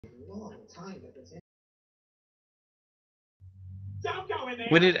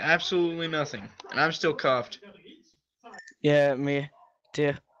We did absolutely nothing, and I'm still cuffed. Yeah, me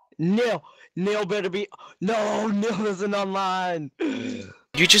too. Neil better be. No, Neil isn't online.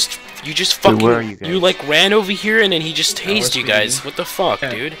 You just fucking, where are you guys? you like ran over here and then he just tased you LSPD. guys. What the fuck,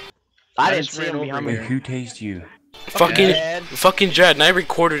 Yeah. dude? I I didn't just see ran him over behind Wait, me. here. who tased you? Fucking Jad, and I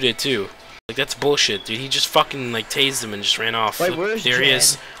recorded it too. Like that's bullshit, dude. He just fucking like tased him and just ran off. Wait, Look, where's there he Jad?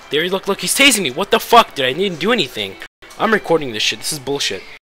 is. There he look, he's tasing me. What the fuck, dude? I didn't do anything. I'm recording this shit. This is bullshit.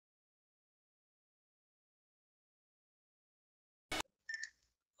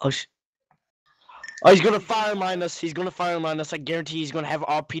 Oh, he's gonna fire line us. He's gonna fire line us. I guarantee he's gonna have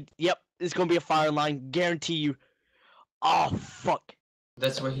RP. Yep, it's gonna be a fire line. Guarantee you. Oh fuck.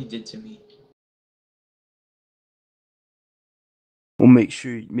 That's what he did to me. Well, make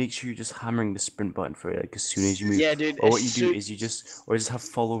sure you're just hammering the sprint button for it, like as soon as you move. Yeah, dude. Or what you do is you just have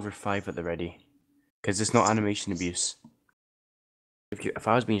fall over 5 at the ready, because it's not animation abuse. If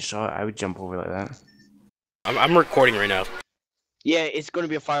I was being shot, I would jump over like that. I'm recording right now. Yeah, it's gonna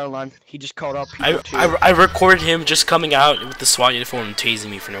be a fire line. He just called out I people too. I recorded him just coming out with the SWAT uniform and tasing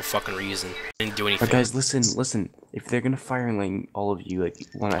me for no fucking reason. Didn't do anything. But guys, listen. If they're gonna fire like all of you, like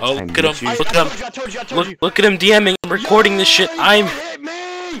one at a Oh, time, look at make him! sure- Look at him! I told you. Look at him DMing. I'm recording this shit. I'm Hit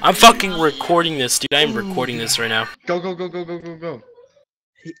me! fucking recording this, dude. I'm recording this right now. Go.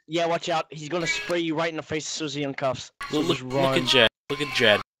 Yeah, watch out. He's gonna spray you right in the face as soon as he uncuffs. So just Look run. at Jad. Look at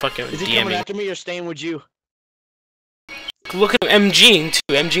Jad. Fucking Is he coming DMing. after me or staying with you? Look at him MGing too.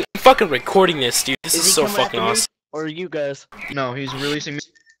 MGing. I'm fucking recording this, dude. This is he so coming fucking after me, awesome. or you guys? No, he's releasing me.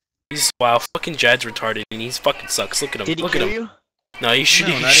 Wow. Fucking Jad's retarded and he's fucking sucks. Look at him. Did he Look kill at him. you? No, he's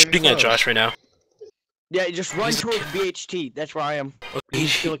shooting. No, He's not even shooting at close. Josh right now. Yeah, just run He's a towards BHT. That's where I am. Okay.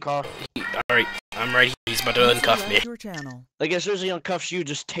 Steal a car. Alright, I'm right here. He's about to uncuff me. Your channel. Like as soon as he uncuffs you,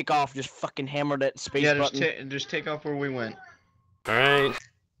 just take off. Just fucking hammer that space Yeah, button. just take off where we went. Alright.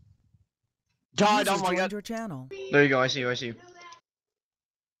 Died. Oh User my joined god. your channel. There you go. I see you.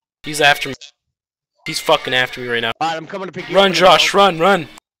 He's after me. He's fucking after me right now. Alright, I'm coming to pick you Run, up. Josh, run.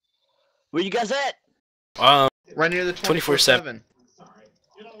 Where you guys at? Right near the 24/7.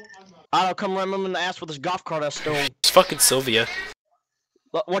 I'll come ram him in the ass with this golf cart I stole. It's fucking Sylvia.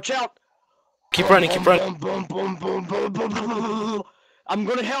 Watch out! Keep running, keep running. Boom, boom, boom, boom, boom, boom, boom. I'm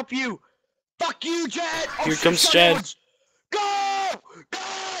gonna help you. Fuck you, Jad. Oh, Here shit, comes Jad. someone's-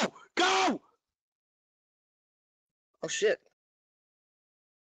 Go! Oh shit.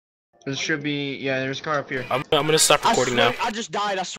 There should be. Yeah, there's a car up here. I'm gonna stop recording now. I just died. I swear.